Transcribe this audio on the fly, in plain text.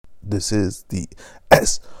This is the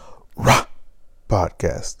S-Ra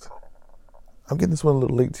podcast. I'm getting this one a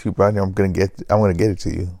little late to you, but I know I'm gonna get it to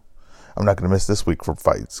you. I'm not gonna miss this week for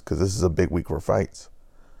fights because this is a big week for fights.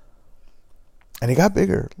 And it got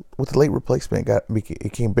bigger with the late replacement.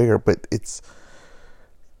 It came bigger, but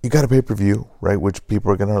you got a pay-per-view, right? Which people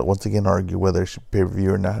are gonna once again argue whether it should be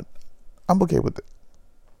pay-per-view or not. I'm okay with it.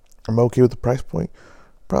 I'm okay with the price point.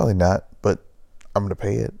 Probably not, but I'm gonna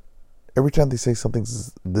pay it. Every time they say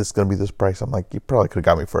something's going to be this price, I'm like, you probably could have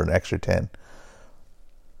got me for an extra 10.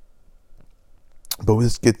 But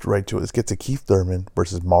let's get right to it. Let's get to Keith Thurman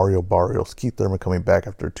versus Mario Barrios. Keith Thurman coming back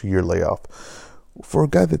after a 2-year layoff for a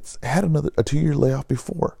guy that's had a 2-year layoff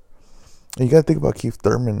before. And you got to think about Keith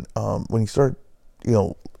Thurman when you start,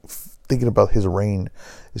 thinking about his reign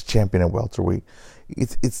as champion at welterweight.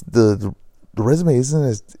 It's the resume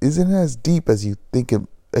isn't as deep as you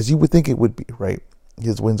would think it would be, right?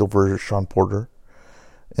 His wins over Sean Porter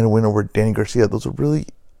and a win over Danny Garcia, those are really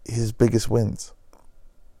his biggest wins.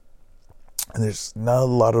 And there's not a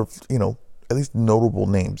lot of, at least notable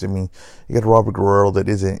names. I mean, you got Robert Guerrero that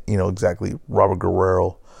isn't, exactly Robert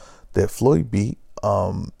Guerrero that Floyd beat.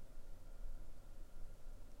 And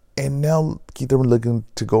now Keith Thurman looking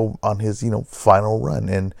to go on his, final run.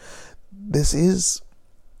 And this is,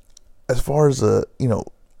 as far as, at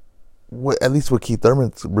least what Keith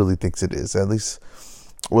Thurman really thinks it is, at least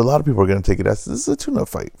what a lot of people are going to take it as, this is a tune-up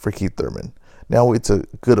fight for Keith Thurman. Now, it's a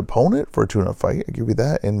good opponent for a tune-up fight, I give you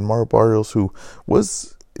that. And Mario Barrios, who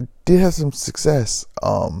did have some success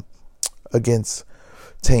against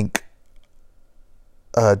Gervonta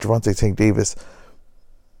Tank Davis,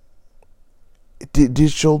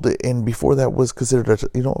 did show that, and before that was considered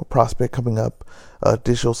a prospect coming up.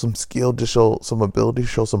 Did show some skill, did show some ability,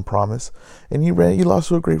 show some promise, and he lost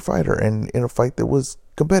to a great fighter, and in a fight that was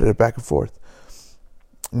competitive back and forth.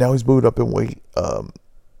 Now he's moved up in weight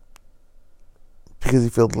because he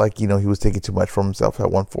felt like he was taking too much from himself at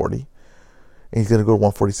 140, and he's going to go to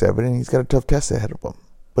 147, and he's got a tough test ahead of him.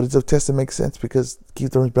 But it's a test that makes sense because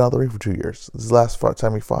Keith Thurman's been out of the ring for 2 years. This is the last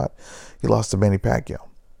time he fought, he lost to Manny Pacquiao.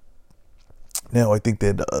 Now, I think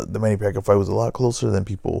that the Manny Pacquiao fight was a lot closer than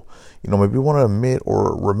people, maybe want to admit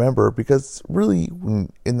or remember, because really,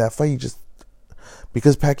 in that fight,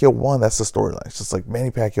 because Pacquiao won, that's the storyline. It's just like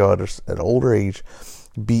Manny Pacquiao at an older age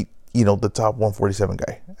beat, the top 147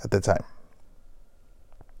 guy at that time.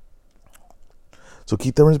 So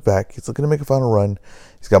Keith Thurman's back. He's looking to make a final run.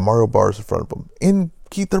 He's got Mario Barrios in front of him. In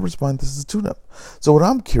Keith Thurman's mind, this is a tune-up. So what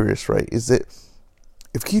I'm curious, right, is that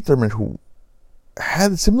if Keith Thurman, who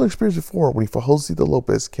had a similar experience before when he fought Josesito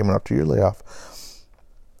Lopez, came after your layoff,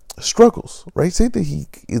 struggles, right? Say that he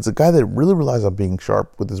is a guy that really relies on being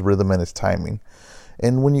sharp with his rhythm and his timing.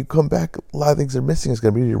 And when you come back, a lot of things are missing. It's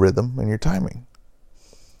going to be your rhythm and your timing.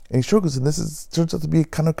 And he struggles, and turns out to be a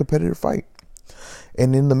kind of competitive fight.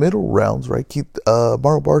 And in the middle rounds, right,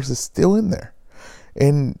 Mario Barrios is still in there.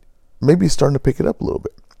 And maybe he's starting to pick it up a little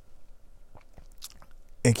bit.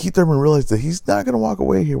 And Keith Thurman realized that he's not going to walk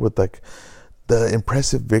away here with, the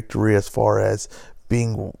impressive victory as far as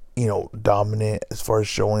being, dominant, as far as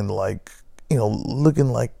showing, looking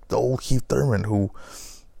like the old Keith Thurman who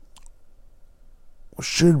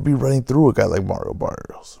should be running through a guy like Mario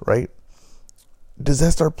Barrios, right? Does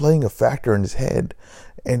that start playing a factor in his head?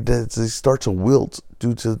 And does he start to wilt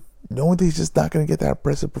due to knowing that he's just not going to get that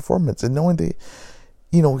impressive performance, and knowing that,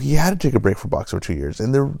 he had to take a break from boxing for 2 years,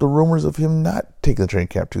 and the rumors of him not taking the training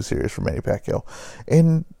camp too serious for Manny Pacquiao,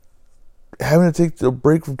 and having to take a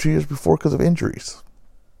break from 2 years before because of injuries,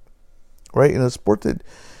 right? In a sport that,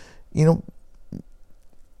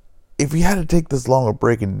 if he had to take this long a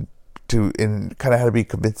break and kind of had to be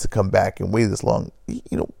convinced to come back and wait this long,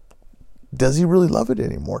 does he really love it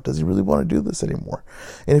anymore? Does he really want to do this anymore?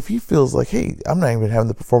 And if he feels like, hey, I'm not even having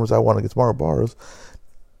the performance I want against Mario Barrios,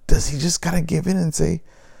 does he just kind of give in and say,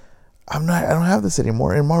 I don't have this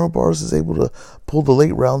anymore? And Mario Barrios is able to pull the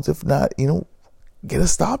late rounds, if not, get a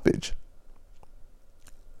stoppage.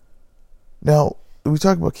 Now, we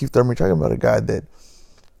talk about Keith Thurman, we're talking about a guy that,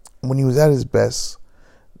 when he was at his best,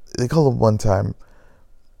 they called him one time,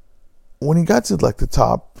 when he got to the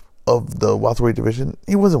top of the welterweight division,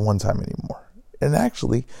 he wasn't one time anymore. And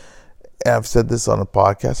actually, I've said this on a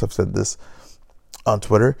podcast, I've said this on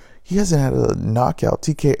Twitter, he hasn't had a knockout,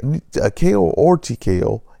 a KO or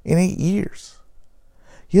TKO in 8 years.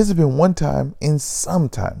 He hasn't been one time in some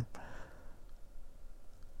time.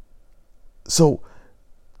 So,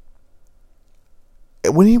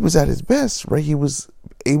 when he was at his best, right, he was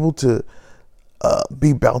able to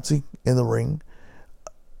be bouncing in the ring.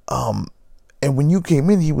 And when you came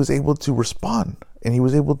in, he was able to respond, and he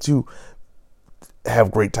was able to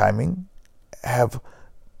have great timing, have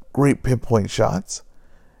great pinpoint shots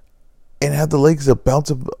and have the legs to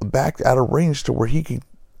bounce him back out of range to where he can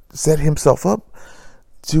set himself up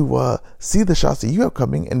to see the shots that you have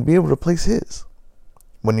coming and be able to place his.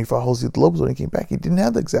 When he fought Jose Lopez, when he came back, he didn't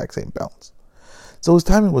have the exact same bounce. So his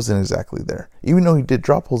timing wasn't exactly there. Even though he did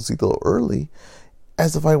drop Josito early,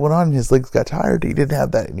 as the fight went on and his legs got tired, he didn't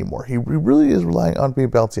have that anymore. He really is relying on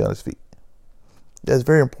being bouncy on his feet. That's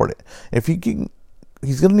very important. If he's going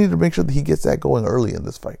to need to make sure that he gets that going early in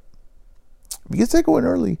this fight. If he gets that going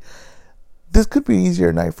early, this could be an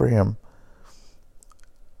easier night for him.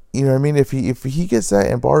 You know what I mean? If he gets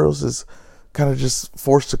that and Barrios is kind of just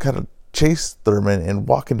forced to kind of chase Thurman and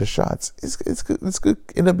walk into shots, it's good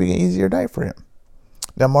end up being an easier night for him.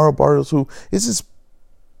 Now Mario Barrios, who isn't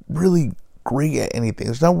really great at anything,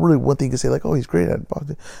 there's not really one thing you can say like, oh, he's great at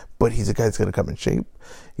boxing, but he's a guy that's going to come in shape.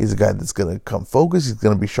 He's a guy that's going to come focused. He's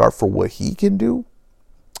going to be sharp for what he can do.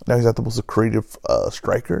 Now he's not the most creative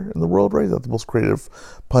striker in the world, right? He's not the most creative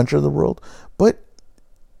puncher in the world, but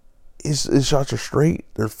his shots are straight.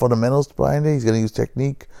 There's fundamentals behind it. He's going to use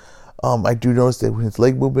technique. I do notice that with his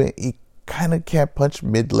leg movement, he kind of can't punch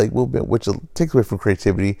mid-leg movement, which takes away from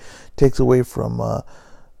creativity, takes away from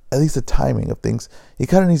at least the timing of things. He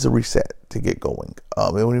kind of needs a reset to get going.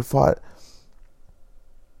 And when he fought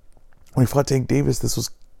Tank Davis,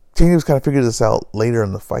 Tank Davis kind of figured this out later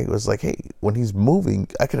in the fight. It was like, hey, when he's moving,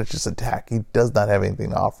 I can just attack. He does not have anything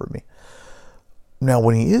to offer me. Now,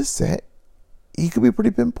 when he is set, he could be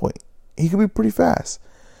pretty pinpoint. He could be pretty fast.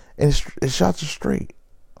 And his shots are straight.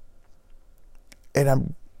 And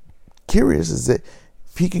I'm curious is that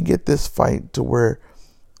if he can get this fight to where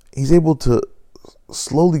he's able to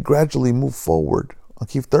slowly, gradually move forward on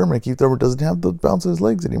Keith Thurman. Keith Thurman doesn't have the bounce of his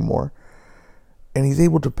legs anymore. And he's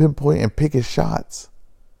able to pinpoint and pick his shots.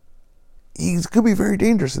 He could be very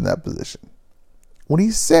dangerous in that position. When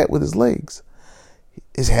he's set with his legs,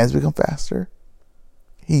 his hands become faster.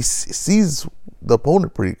 He sees the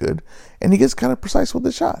opponent pretty good. And he gets kind of precise with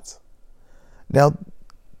the shots. Now,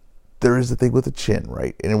 there is the thing with the chin,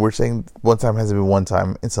 right? And we're saying one time hasn't been one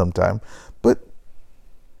time and sometime. But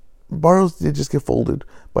Barrios did just get folded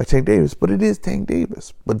by Tank Davis. But it is Tank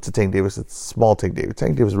Davis. But it's a Tank Davis. It's small Tank Davis.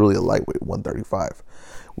 Tank Davis is really a lightweight, 135.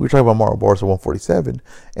 We were talking about Mario Barrios at 147.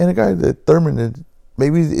 And a guy that Thurman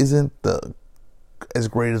maybe isn't as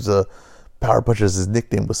great as a power puncher as his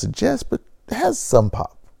nickname would suggest, but has some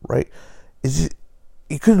pop, right?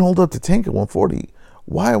 He couldn't hold up to Tank at 140.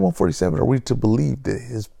 Why at 147 are we to believe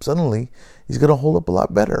that suddenly he's going to hold up a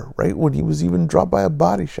lot better, right? When he was even dropped by a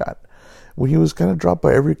body shot. When he was kind of dropped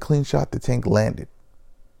by every clean shot the Tank landed.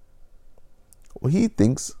 Well, he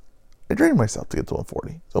thinks, I trained myself to get to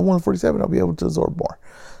 140. So 147, I'll be able to absorb more.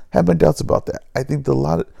 Have my doubts about that. I think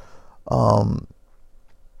I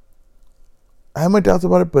have my doubts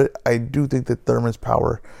about it, but I do think that Thurman's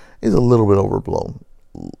power is a little bit overblown.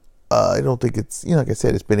 I don't think it's, like I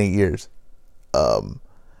said, it's been 8 years. No,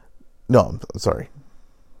 I'm sorry.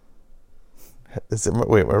 It's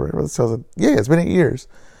been 8 years.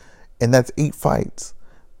 And that's 8 fights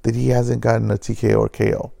that he hasn't gotten a TKO or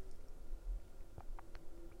KO.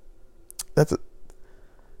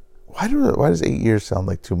 Why does 8 years sound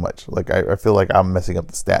like too much? Like I feel like I'm messing up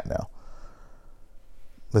the stat now.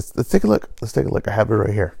 Let's take a look. I have it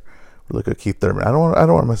right here. We look at Keith Thurman. I don't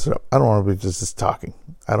want to mess it up. I don't want to be just talking.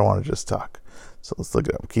 I don't want to just talk. So let's look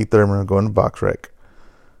it up. Keith Thurman, going to BoxRec.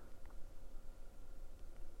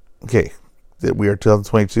 Okay, we are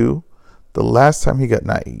 2022. The last time he got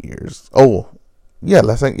 9 years. Oh, yeah,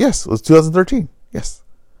 last time. Yes, it was 2013. Yes,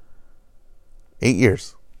 8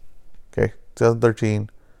 years. Okay, 2013.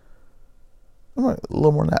 A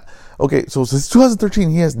little more than that. Okay, so since 2013,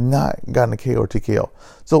 he has not gotten a KO or TKO.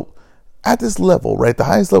 So at this level, right, the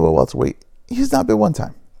highest level of welterweight, he's not been one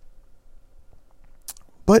time.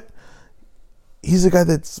 But he's a guy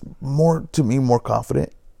that's more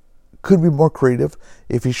confident, could be more creative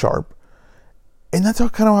if he's sharp. And that's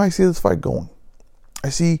kind of how I see this fight going. I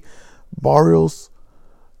see Barrios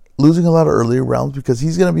losing a lot of earlier rounds because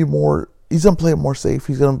he's going to play it more safe.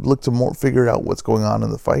 He's going to look to figure out what's going on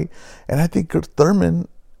in the fight. And I think Thurman,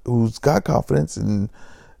 who's got confidence and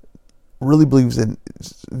really believes in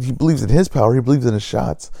his power, he believes in his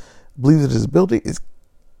shots, believes in his ability, is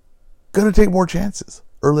going to take more chances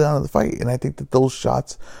early on in the fight. And I think that those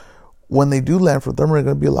shots, when they do land for Thurman, are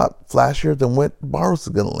going to be a lot flashier than what Barrios is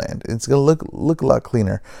going to land. It's going to look a lot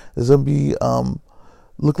cleaner. It's going to be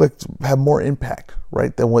have more impact,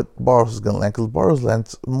 right, than what Barrios is going to land, because Barrios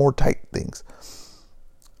lands more tight things.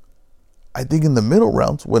 I think in the middle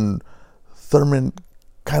rounds, when Thurman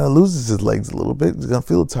kind of loses his legs a little bit, he's going to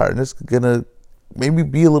feel tiredness, going to maybe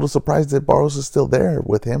be a little surprised that Barrios is still there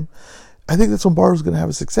with him. I think that's when Barrios going to have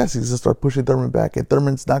a success. He's going to start pushing Thurman back, and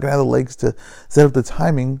Thurman's not going to have the legs to set up the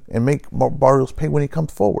timing and make Barrios pay when he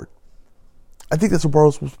comes forward. I think that's where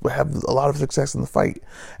Barrios will have a lot of success in the fight.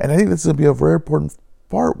 And I think that's going to be a very important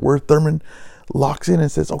part where Thurman locks in and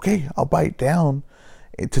says, okay, I'll bite down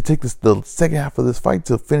to take the second half of this fight,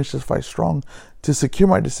 to finish this fight strong, to secure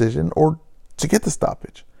my decision or to get the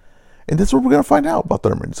stoppage. And that's what we're going to find out about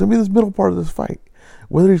Thurman. It's going to be this middle part of this fight,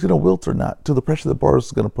 whether he's going to wilt or not, to the pressure that Barrios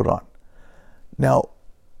is going to put on. Now,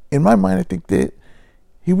 in my mind, I think that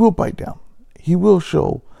he will bite down. He will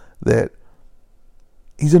show that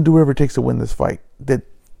he's going to do whatever it takes to win this fight. That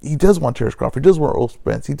he does want Terrence Crawford. He does want Errol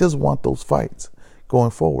Spence. He does want those fights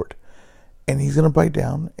going forward. And he's going to bite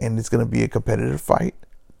down, and it's going to be a competitive fight.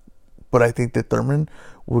 But I think that Thurman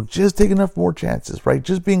will just take enough more chances, right?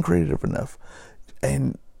 Just being creative enough.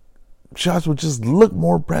 And shots will just look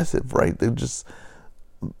more impressive, right? They'll just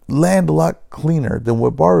land a lot cleaner than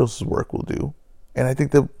what Barrios' work will do. And I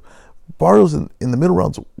think that Barrios in the middle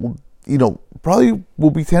rounds will, probably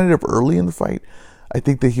will be tentative early in the fight. I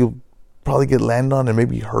think that he'll probably get landed on and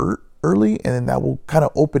maybe hurt early, and then that will kind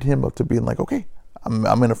of open him up to being like, okay,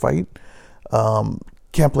 I'm in a fight.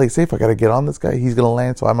 Can't play safe. I got to get on this guy. He's going to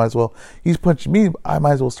land, so I might as well. He's punching me. I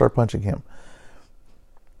might as well start punching him.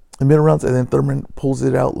 In middle rounds, and then Thurman pulls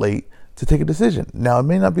it out late to take a decision. Now, it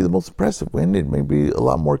may not be the most impressive win. It may be a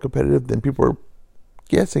lot more competitive than people are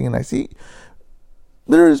guessing, and I see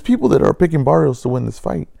there is people that are picking Barrios to win this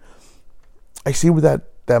fight. I see where that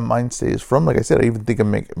mindset is from. Like I said, I even think I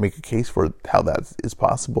make a case for how that is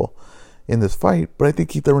possible in this fight, but I think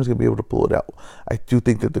Keith Thurman's going to be able to pull it out. I do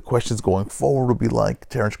think that the questions going forward will be like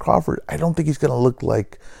Terrence Crawford. I don't think he's going to look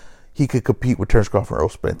like he could compete with Terrence Crawford or Errol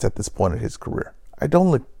Spence at this point in his career. I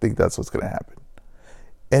don't think that's what's going to happen.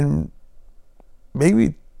 And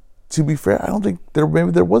maybe, to be fair, I don't think there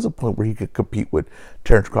was a point where he could compete with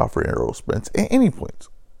Terrence Crawford and Errol Spence at any point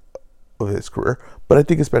of his career. But I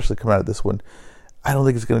think especially coming out of this one, I don't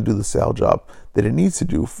think it's going to do the sell job that it needs to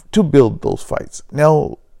do to build those fights.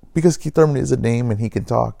 Now, because Keith Thurman is a name and he can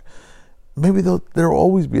talk, maybe there will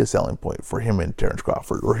always be a selling point for him and Terrence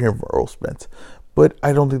Crawford or him for Errol Spence. But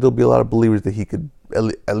I don't think there'll be a lot of believers that he could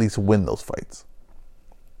at least win those fights.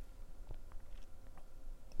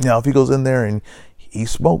 Now, if he goes in there and he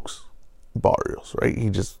smokes Barrios, right?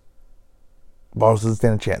 Barrios doesn't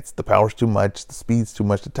stand a chance. The power's too much, the speed's too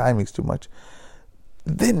much, the timing's too much.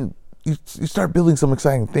 Then you start building some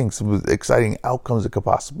exciting things, some exciting outcomes that could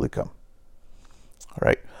possibly come. All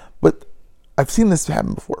right. But I've seen this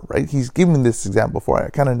happen before, right? He's given me this example before. I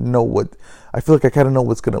kind of know I feel like I kind of know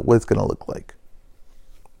what it's gonna look like.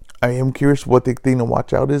 I am curious what the thing to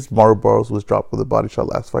watch out is. Mario Barrios was dropped with a body shot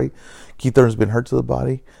last fight. Keith Thurman's been hurt to the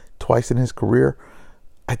body twice in his career.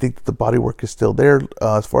 I think that the body work is still there.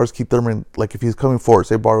 As far as Keith Thurman, like if he's coming forward,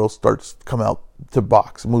 say Barrios starts to come out to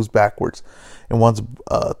box, moves backwards, and wants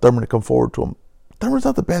Thurman to come forward to him. Thurman's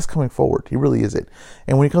not the best coming forward. He really isn't.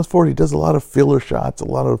 And when he comes forward, he does a lot of filler shots, a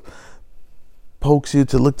lot of pokes you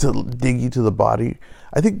to dig you to the body.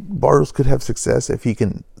 I think Barrios could have success if he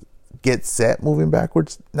can get set moving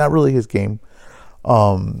backwards. Not really his game.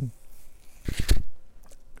 Barrios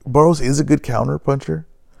is a good counter puncher.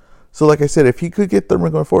 So like I said, if he could get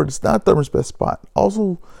Thurman going forward, it's not Thurman's best spot.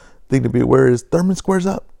 Also, thing to be aware is Thurman squares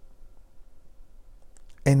up.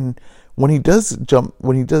 And when he does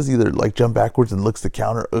either like jump backwards and looks to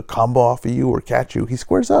counter a combo off of you or catch you, he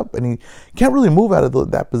squares up and he can't really move out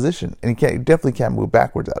of that position, and he definitely can't move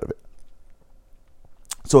backwards out of it.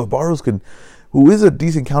 So if Barrios who is a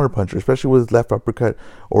decent counterpuncher, especially with his left uppercut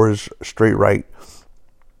or his straight right,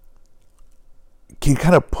 can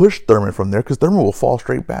kind of push Thurman from there, because Thurman will fall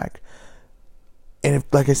straight back. And if,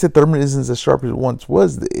 like I said, Thurman isn't as sharp as it once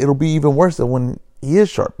was, it'll be even worse than when he is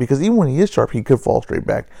sharp, because even when he is sharp, he could fall straight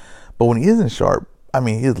back. But when he isn't sharp, I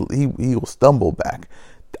mean, he will stumble back.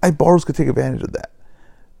 Barrios could take advantage of that.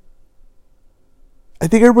 I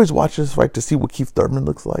think everybody's watching this fight to see what Keith Thurman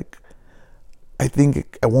looks like. I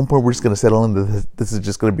think at one point we're just going to settle into this is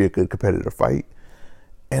just going to be a good competitive fight.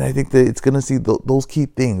 And I think that it's going to see those key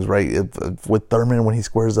things, right? With Thurman, when he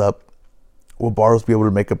squares up, will Barrios be able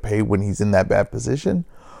to make a pay when he's in that bad position?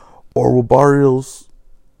 Or will Barrios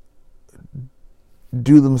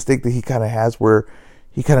do the mistake that he kind of has, where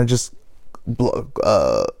he kind of just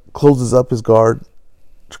closes up his guard,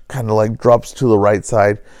 kind of like drops to the right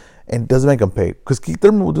side, and doesn't make him pay? Because Keith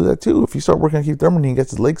Thurman will do that too. If you start working on Keith Thurman and he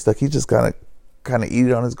gets his leg stuck, he's just kind of eat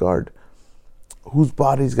it on his guard. Whose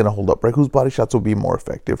body's going to hold up, right? Whose body shots will be more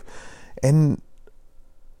effective? And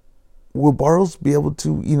will Barrios be able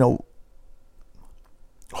to,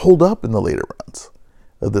 hold up in the later rounds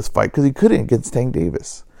of this fight? Because he couldn't against Tank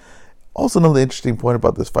Davis. Also, another interesting point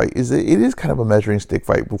about this fight is that it is kind of a measuring stick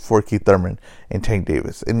fight before Keith Thurman and Tank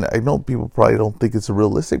Davis. And I know people probably don't think it's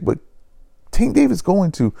realistic, but Tank Davis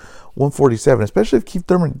going to 147, especially if Keith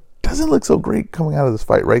Thurman doesn't look so great coming out of this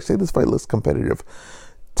fight, right? Say this fight looks competitive.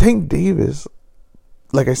 Tank Davis,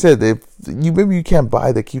 like I said, if maybe you can't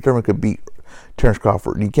buy that Keith Thurman could beat Terrence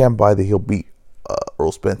Crawford, and you can't buy that he'll beat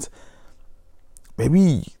Earl Spence.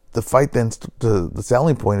 Maybe the fight then, the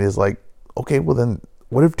selling point is like, okay, well then,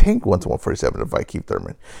 what if Tank wants 147 to fight Keith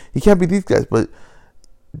Thurman? He can't beat these guys, but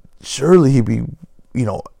surely he'd be,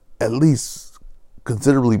 at least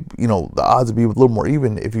considerably, the odds would be a little more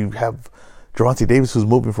even if you have Gervonta Davis who's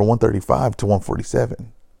moving from 135 to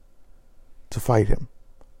 147 to fight him.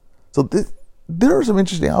 So there are some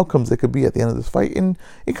interesting outcomes that could be at the end of this fight, and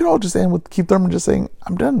it could all just end with Keith Thurman just saying,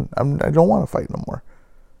 "I'm done. I don't want to fight no more."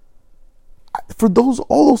 For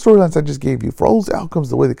all those storylines I just gave you, for all those outcomes,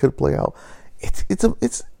 the way they could play out, it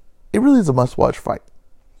really is a must-watch fight.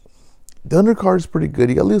 The undercard is pretty good.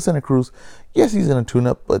 You got Leo Santa Cruz. Yes, he's in a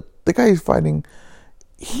tune-up, but the guy he's fighting,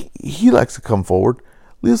 he likes to come forward.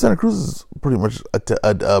 Leo Santa Cruz is pretty much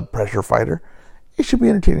a pressure fighter. It should be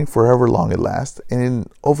entertaining for however long it lasts, and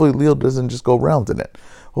hopefully Leo doesn't just go rounds in it.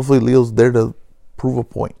 Hopefully Leo's there to prove a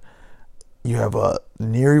point. You have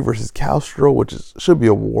Nery versus Castro, which should be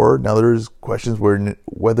a war. Now there's questions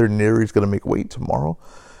whether Nery's going to make weight tomorrow.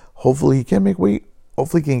 Hopefully he can make weight.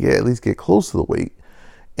 Hopefully he can at least get close to the weight,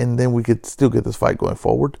 and then we could still get this fight going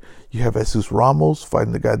forward. You have Jesus Ramos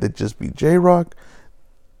fighting the guy that just beat J-Rock.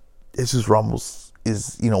 Jesus Ramos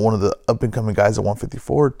is one of the up and coming guys at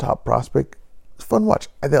 154, top prospect. It's fun to watch.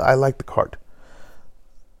 I like the card.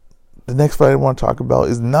 The next fight I want to talk about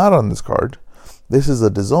is not on this card. This is a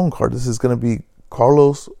DAZN card. This is going to be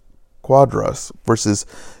Carlos Cuadras versus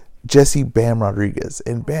Jesse Bam Rodriguez.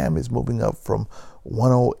 And Bam is moving up from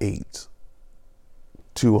 108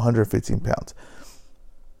 to 115 pounds.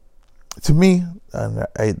 To me,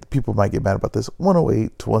 and people might get mad about this,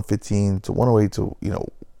 108 to 115 to 108 to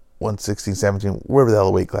 116, 17, wherever the hell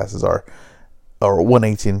the weight classes are. Or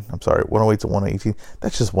 118, 108 to 118.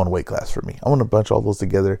 That's just one weight class for me. I want to bunch all those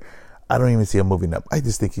together. I don't even see him moving up. I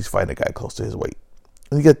just think he's fighting a guy close to his weight.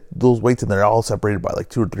 And you get those weights in there all separated by like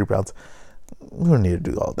 2 or 3 pounds. We don't need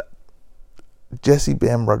to do all that. Jesse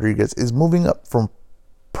Bam Rodriguez is moving up from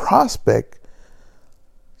prospect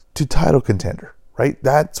to title contender, right?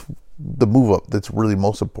 That's the move up that's really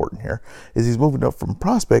most important here, is he's moving up from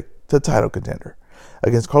prospect to title contender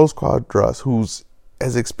against Carlos Cuadras, who's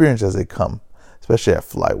as experienced as they come, especially at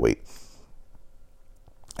flyweight.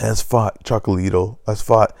 Has fought Chocolatito, has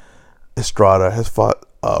fought Estrada, has fought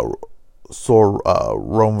Sor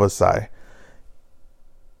Rungvisai,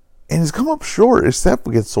 and he's come up short, except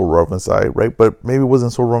against Sor Rungvisai, right? But maybe it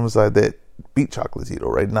wasn't Sor Rungvisai that beat Chocolatito,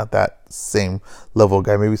 right? Not that same level of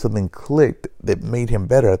guy. Maybe something clicked that made him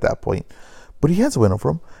better at that point. But he has a win over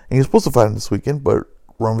him, and he's supposed to fight him this weekend, but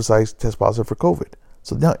Rungvisai tests positive for COVID.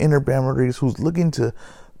 So now enter Bam Rodriguez, who's looking to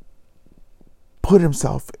put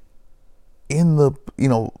himself in the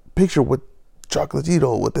picture with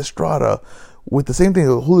Chocolatito, with Estrada, with the same thing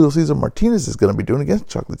that Julio Cesar Martinez is going to be doing against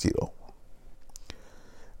Chocolatito.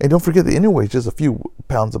 And don't forget the inner weight is just a few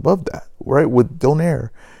pounds above that, right? With Donaire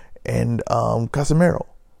and Casimero.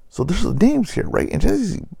 So there's names here, right? And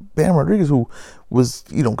Jesse Bam Rodriguez, who was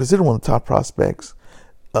considered one of the top prospects.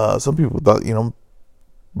 Some people thought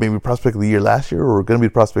maybe prospect of the year last year or going to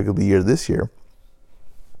be prospect of the year this year,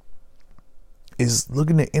 is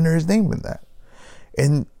looking to enter his name in that.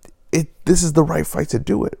 And this is the right fight to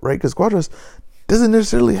do it, right? Because Cuadras doesn't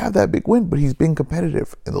necessarily have that big win, but he's been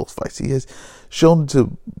competitive in those fights. He has shown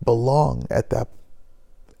to belong at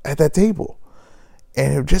that table.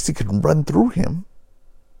 And if Jesse can run through him,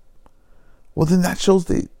 well, then that shows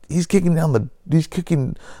that he's kicking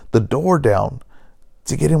the door down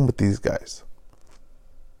to get in with these guys.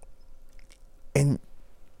 And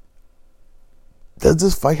does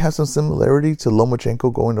this fight have some similarity to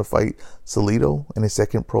Lomachenko going to fight Salido in his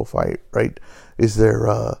second pro fight, right? Is there,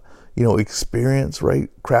 experience, right?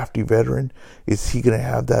 Crafty veteran. Is he going to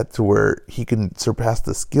have that to where he can surpass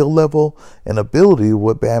the skill level and ability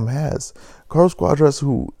what Bam has? Carlos Cuadras,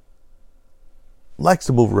 who likes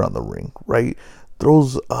to move around the ring, right?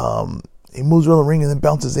 He moves around the ring and then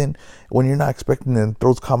bounces in when you're not expecting him.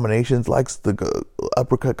 Throws combinations, likes the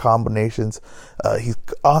uppercut combinations. He's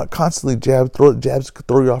constantly jabs to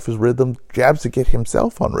throw you off his rhythm, jabs to get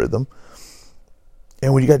himself on rhythm.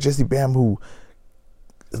 And when you got Jesse Bam, who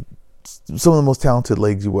some of the most talented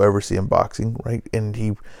legs you will ever see in boxing, right? And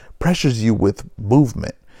he pressures you with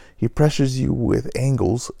movement. He pressures you with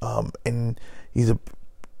angles, and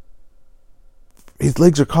his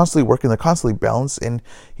legs are constantly working, they're constantly balanced, and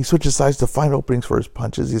he switches sides to find openings for his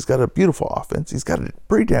punches. He's got a beautiful offense. He's got a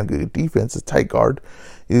pretty damn good defense, a tight guard,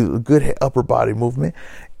 a good upper body movement,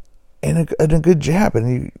 and a good jab,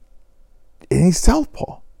 and he's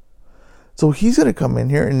southpaw. So he's going to come in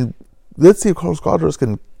here, and let's see if Carlos Cuadras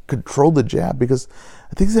can control the jab, because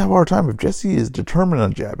I think he's going to have a hard time. If Jesse is determined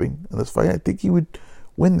on jabbing in this fight, I think he would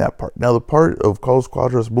win that part. Now, the part of Carlos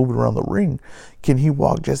Cuadras moving around the ring, can he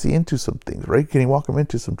walk Jesse into some things, right? Can he walk him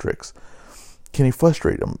into some tricks? Can he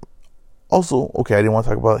frustrate him? Also, okay, I didn't want to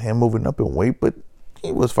talk about him moving up in weight, but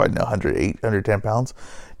he was fighting at 108, 110 pounds.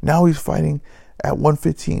 Now he's fighting at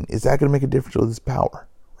 115. Is that going to make a difference with his power,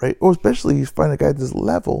 right? Or especially he's fighting a guy at this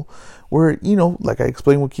level where, like I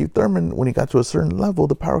explained with Keith Thurman, when he got to a certain level,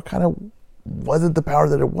 the power kind of wasn't the power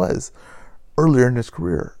that it was earlier in his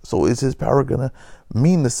career. So is his power going to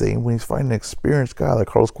mean the same when he's fighting an experienced guy like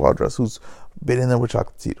Carlos Cuadras, who's been in there with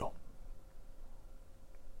Chocolatito?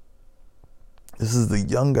 This is the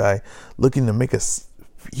young guy looking to make a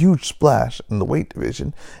huge splash in the weight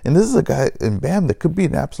division. And this is a guy in BAM that could be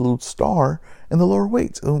an absolute star in the lower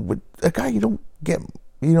weights. A guy you don't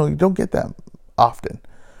get that often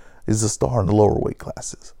is a star in the lower weight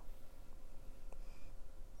classes.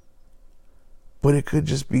 But it could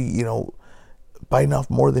just be, biting off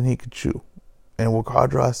more than he could chew. And with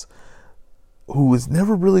Cuadras, who has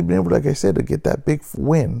never really been able, like I said, to get that big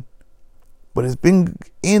win, but has been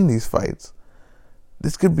in these fights,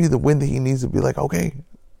 this could be the win that he needs to be like, okay,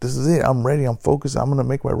 this is it. I'm ready. I'm focused. I'm going to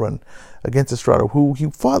make my run against Estrada, who he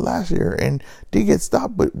fought last year and did get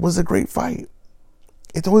stopped, but was a great fight.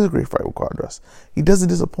 It's always a great fight with Cuadras. He doesn't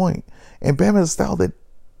disappoint. And Bam has a style that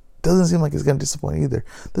doesn't seem like it's going to disappoint either.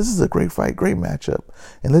 This is a great fight, great matchup.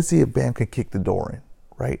 And let's see if Bam can kick the door in,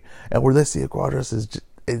 right? And where let's see if Cuadras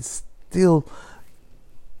is still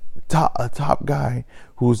a top guy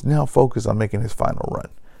who's now focused on making his final run.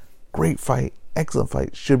 Great fight, excellent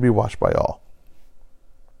fight, should be watched by all.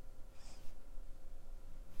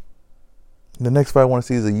 The next fight I want to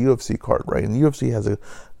see is a UFC card, right? And the UFC has a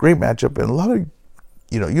great matchup, and a lot of,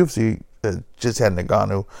 UFC just had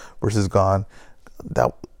Ngannou versus Gane.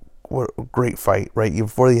 What a great fight, right?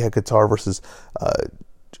 Before they had Qatar versus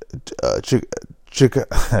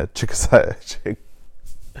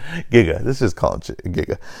Giga. Let's just call him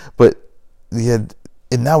Giga. But and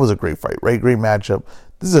that was a great fight, right? Great matchup.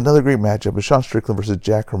 This is another great matchup with Sean Strickland versus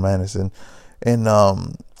Jack Hermansson,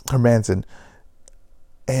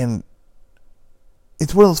 and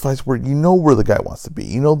it's one of those fights where where the guy wants to be.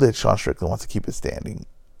 You know that Sean Strickland wants to keep it standing.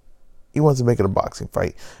 He wants to make it a boxing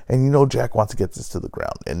fight. And Jack wants to get this to the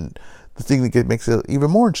ground. And the thing that makes it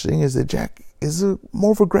even more interesting is that Jack is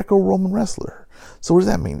more of a Greco-Roman wrestler. So what does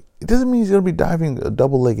that mean? It doesn't mean he's going to be diving a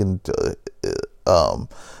double leg into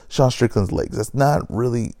Sean Strickland's legs. That's not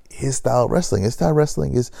really his style of wrestling. His style of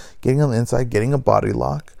wrestling is getting on the inside, getting a body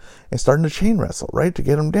lock, and starting to chain wrestle, right, to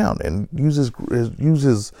get him down, and use his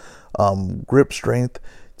grip strength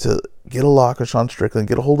to get a lock on Sean Strickland,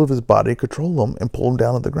 get a hold of his body, control him, and pull him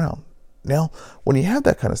down to the ground. Now, when you have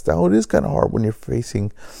that kind of style, it is kind of hard when you're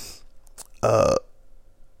facing a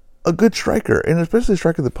good striker, and especially a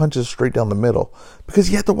striker that punches straight down the middle,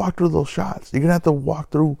 because you have to walk through those shots. You're going to have to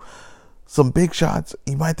walk through some big shots.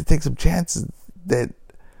 You might have to take some chances that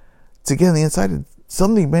to get on the inside,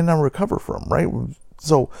 something you may not recover from, right?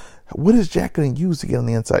 So what is Jack going to use to get on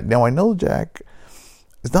the inside? Now, I know Jack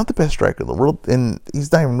is not the best striker in the world, and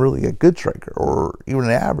he's not even really a good striker or even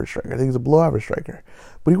an average striker. I think he's a below average striker.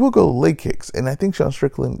 But he will go leg kicks, and I think Sean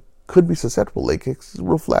Strickland could be susceptible to leg kicks. He's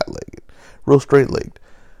real flat-legged, real straight-legged.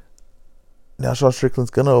 Now, Sean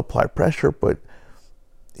Strickland's going to apply pressure, but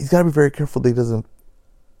he's got to be very careful that he doesn't,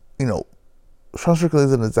 Sean Strickland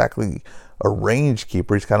isn't exactly a range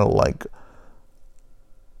keeper. He's kind of like,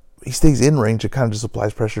 he stays in range and kind of just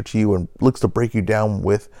applies pressure to you and looks to break you down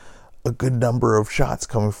with a good number of shots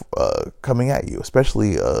coming at you,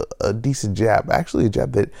 especially a decent jab. Actually, a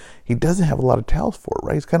jab that he doesn't have a lot of tells for,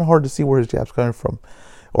 right? It's kind of hard to see where his jab's coming from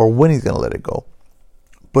or when he's going to let it go.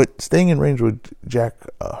 But staying in range with Jack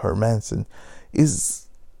Hermansson is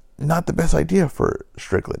not the best idea for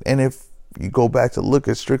Strickland. And if you go back to look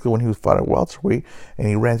at Strickland when he was fighting welterweight and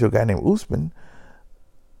he ran to a guy named Usman,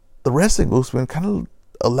 the wrestling Usman kind of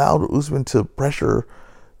allowed Usman to pressure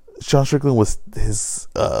Sean Strickland with his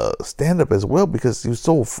stand-up as well, because he was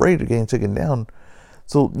so afraid of getting taken down.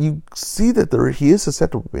 So you see that he is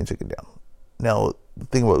susceptible to being taken down. Now, the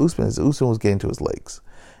thing about Usman is Usman was getting to his legs.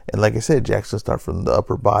 And like I said, Jackson start from the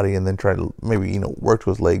upper body and then try to maybe, work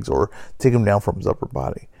to his legs or take him down from his upper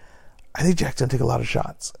body. I think Jack's going to take a lot of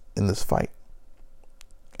shots in this fight.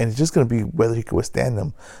 And it's just going to be whether he can withstand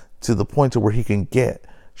them to the point to where he can get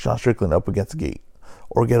Sean Strickland up against the gate.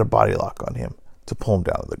 or get a body lock on him to pull him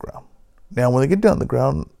down to the ground. Now, when they get down to the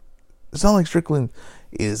ground, it's not like Strickland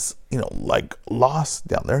is, like lost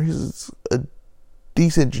down there. He's a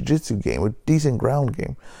decent jiu-jitsu game, a decent ground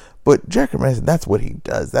game. But Jack Hermansson, that's what he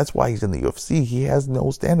does. That's why he's in the UFC. He has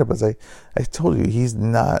no stand-up. As I told you, he's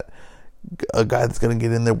not a guy that's going to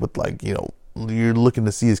get in there with, you're looking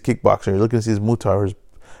to see his kickboxing, you're looking to see his Muay Thai,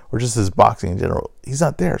 or just his boxing in general. He's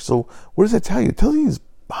not there. So what does that tell you? It tells you he's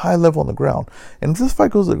high level on the ground. And if this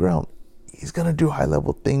fight goes to the ground, he's going to do high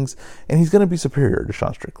level things, and he's going to be superior to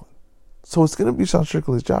Sean Strickland. So it's going to be Sean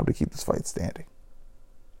Strickland's job to keep this fight standing.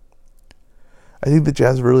 I think the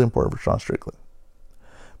jab is really important for Sean Strickland,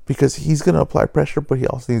 because he's going to apply pressure, but he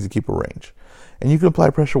also needs to keep a range. And you can apply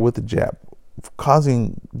pressure with the jab,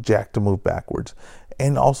 causing Jack to move backwards,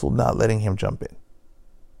 and also not letting him jump in.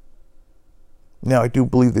 Now, I do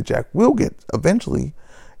believe that Jack will get, eventually,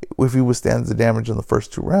 if he withstands the damage in the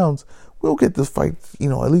first 2 rounds, will get this fight,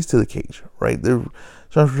 at least to the cage, right?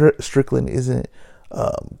 Sean Strickland isn't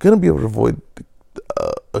going to be able to avoid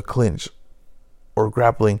a clinch or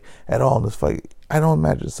grappling at all in this fight. I don't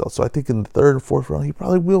imagine so. So I think in the 3rd and 4th round, he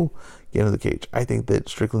probably will get into the cage. I think that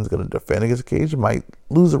Strickland's going to defend against the cage. Might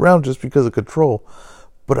lose a round just because of control.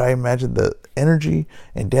 But I imagine the energy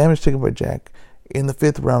and damage taken by Jack in the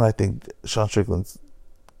 5th round, I think Sean Strickland's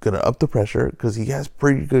going to up the pressure because he has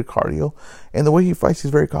pretty good cardio. And the way he fights,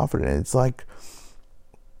 he's very confident. It's like,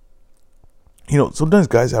 sometimes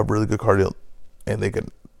guys have really good cardio and they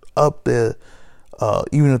can up the,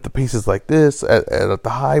 even if the pace is like this at the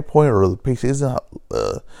high point, or the pace isn't,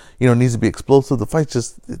 needs to be explosive. The fight's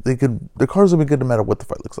just, the cardio's gonna be good no matter what the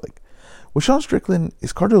fight looks like. With Sean Strickland,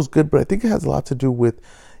 his cardio is good, but I think it has a lot to do with,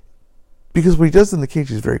 because what he does in the cage,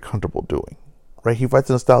 he's very comfortable doing, right? He fights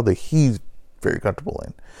in a style that he's very comfortable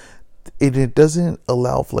in. It doesn't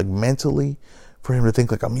allow for, mentally, for him to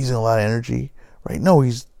think I'm using a lot of energy, right? No,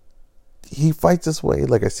 he fights this way.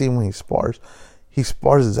 Like I see him when he spars. He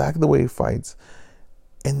spars exactly the way he fights.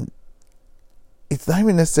 And it's not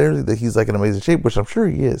even necessarily that he's in amazing shape, which I'm sure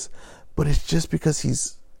he is, but it's just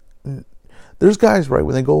because there's guys, right,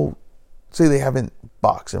 when they go, say they haven't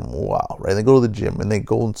boxed in a while, right, they go to the gym and they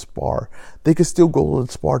go and spar, they could still go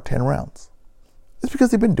and spar 10 rounds. It's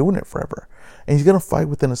because they've been doing it forever. And he's going to fight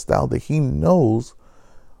within a style that he knows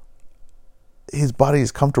his body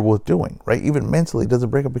is comfortable with doing, right? Even mentally, it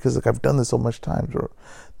doesn't break up, because I've done this so much times, or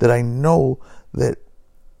that I know that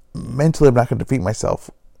mentally I'm not going to defeat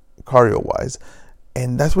myself cardio-wise.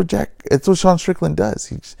 And that's what Sean Strickland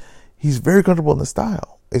does. He's very comfortable in the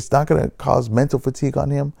style. It's not going to cause mental fatigue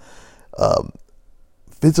on him.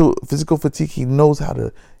 Physical fatigue, he knows how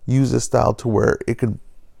to use this style to where it can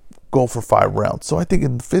go for 5 rounds. So I think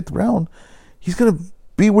in the 5th round, he's going to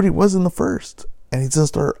be what he was in the 1st. And he's going to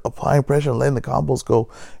start applying pressure and letting the combos go.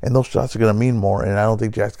 And those shots are going to mean more. And I don't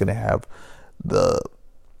think Jack's going to have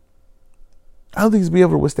I don't think he's going to be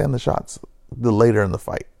able to withstand the shots later in the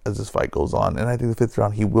fight as this fight goes on. And I think the 5th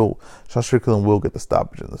round, Sean Strickland will get the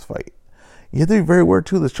stoppage in this fight. You have to be very aware,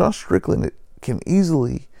 too, that Sean Strickland can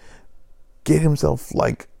easily get himself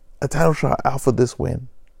a title shot off of this win.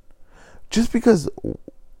 Just because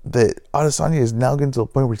that Adesanya is now getting to a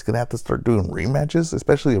point where he's going to have to start doing rematches,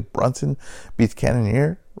 especially if Brunson beats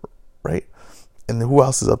Cannonier, right? And then who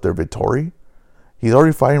else is up there? Vettori. He's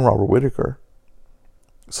already fighting Robert Whittaker.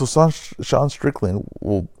 So Sean Strickland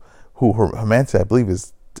who Hermansson, I believe,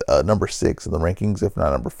 is number 6 in the rankings, if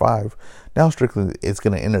not number 5. Now Strickland is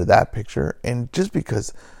going to enter that picture. And just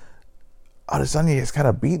because Adesanya has kind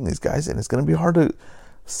of beaten these guys, and it's going to be hard to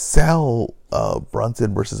sell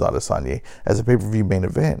Brunson versus Adesanya as a pay-per-view main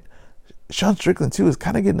event, Sean Strickland too is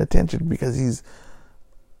kind of getting attention because he's,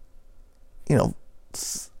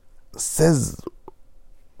 says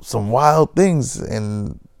some wild things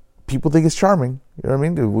and people think it's charming. You know what I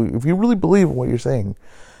mean? If you really believe in what you're saying,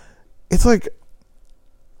 it's sometimes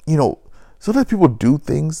people do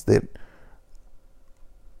things that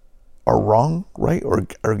are wrong, right, or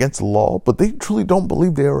are against the law, but they truly don't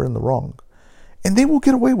believe they are in the wrong. And they will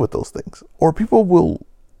get away with those things. Or people will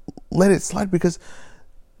let it slide because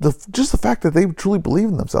just the fact that they truly believe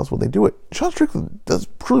in themselves when they do it. Sean Strickland does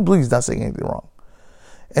truly believe he's not saying anything wrong.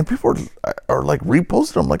 And people are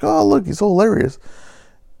reposting him, oh, look, he's so hilarious.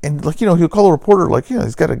 And, he'll call a reporter,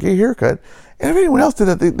 he's got a gay haircut. And if anyone else did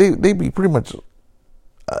that, they'd be pretty much,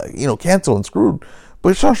 canceled and screwed.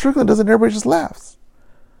 But Sean Strickland doesn't, everybody just laughs.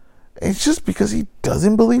 It's just because he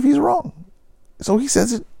doesn't believe he's wrong. So he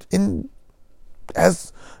says it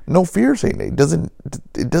has no fear saying it.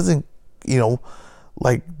 It doesn't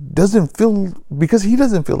feel, because he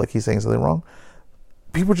doesn't feel like he's saying something wrong,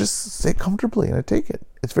 people just sit comfortably and I take it.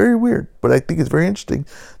 It's very weird, but I think it's very interesting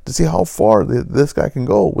to see how far this guy can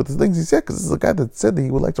go with the things he said, because this is a guy that said that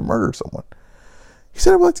he would like to murder someone. He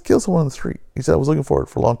said, I would like to kill someone on the street. He said, I was looking for it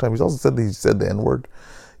for a long time. He's also said that he said the N-word.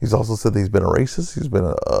 He's also said that he's been a racist. He's been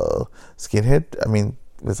a skinhead. I mean,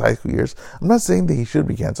 his high school years. I'm not saying that he should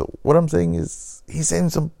be canceled. What I'm saying is he's saying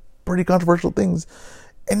some pretty controversial things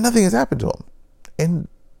and nothing has happened to him. And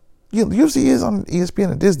the UFC is on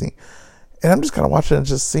ESPN and Disney. And I'm just kind of watching and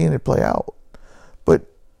just seeing it play out. But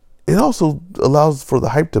it also allows for the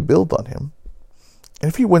hype to build on him. And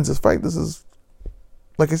if he wins this fight, this is,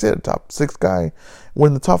 like I said, a top 6 guy.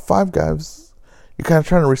 When the top 5 guys, you're kind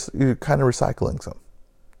of recycling some.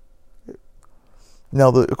 Now,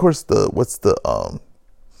 what's the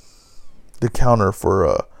counter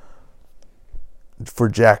for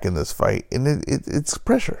Jack in this fight? And it's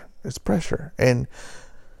pressure. It's pressure. And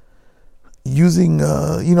using,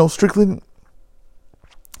 Strickland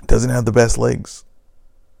doesn't have the best legs.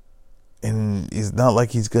 And it's not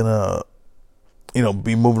like he's gonna,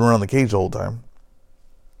 be moving around the cage the whole time.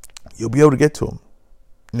 You'll be able to get to him.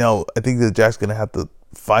 Now, I think that Jack's gonna have to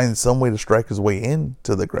find some way to strike his way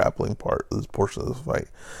into the grappling part of this portion of this fight.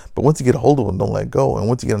 But once you get a hold of him, don't let go. And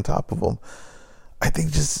once you get on top of him, I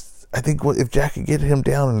think if Jack could get him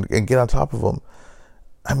down and get on top of him,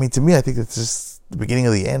 I mean, to me, I think it's just the beginning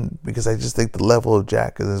of the end, because I just think the level of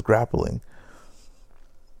Jack is his grappling.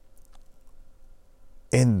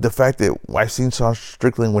 And the fact that I've seen Sean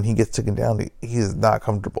Strickland, when he gets taken down, he is not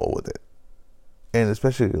comfortable with it. And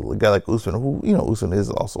especially a guy like Usman, who, Usman is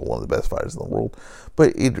also one of the best fighters in the world.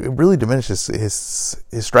 But it really diminishes his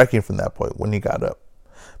striking from that point when he got up.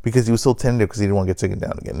 Because he was so tentative because he didn't want to get taken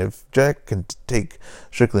down again. If Jack can take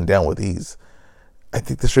Strickland down with ease, I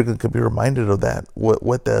think the Strickland could be reminded of that,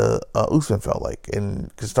 what the Usman felt like.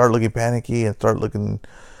 And could start looking panicky and start looking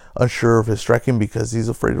unsure of his striking because he's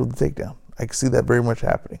afraid of the takedown. I can see that very much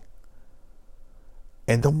happening.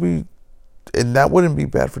 And that wouldn't be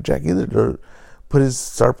bad for Jack either, to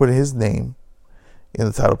start putting his name in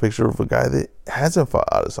the title picture of a guy that hasn't fought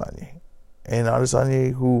Adesanya. And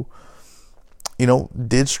Adesanya, who,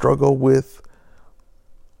 did struggle with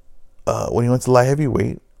when he went to light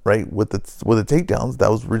heavyweight, right, with the takedowns. That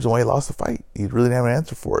was the reason why he lost the fight. He really didn't have an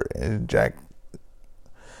answer for it. And Jack,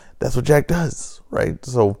 that's what Jack does, right?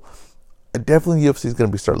 So definitely UFC is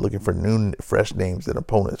going to start looking for new, fresh names and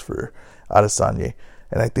opponents for Adesanya.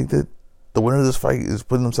 And I think that the winner of this fight is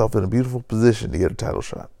putting himself in a beautiful position to get a title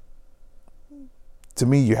shot. To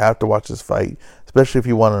me, you have to watch this fight, especially if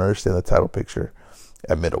you want to understand the title picture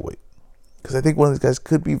at middleweight. Because I think one of these guys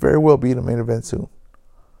could very well be in a main event soon.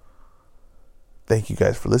 Thank you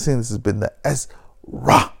guys for listening. This has been the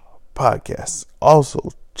S-Ra podcast.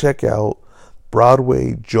 Also, check out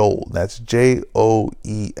Broadway Joel. That's Joel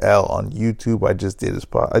on YouTube. I just did his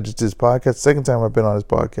podcast. Second time I've been on his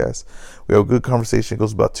podcast. We have a good conversation. It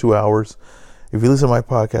goes about 2 hours. If you listen to my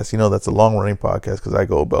podcast, that's a long running podcast, because I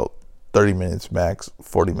go about 30 minutes max,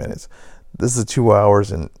 40 minutes. This is 2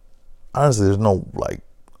 hours, and honestly, there's no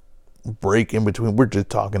break in between. We're just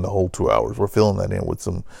talking the whole 2 hours. We're filling that in with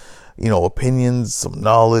some, opinions, some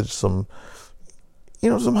knowledge, some,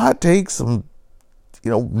 some hot takes, some,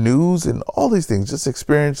 news, and all these things. Just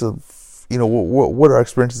experience of, what our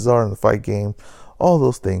experiences are in the fight game, all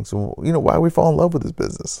those things, and, why we fall in love with this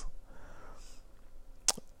business.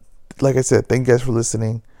 Like I said, thank you guys for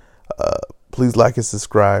listening. Please like and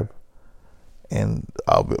subscribe, and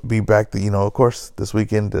I'll be back to, of course, this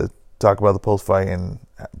weekend to talk about the post fight and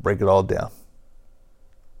break it all down.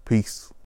 Peace.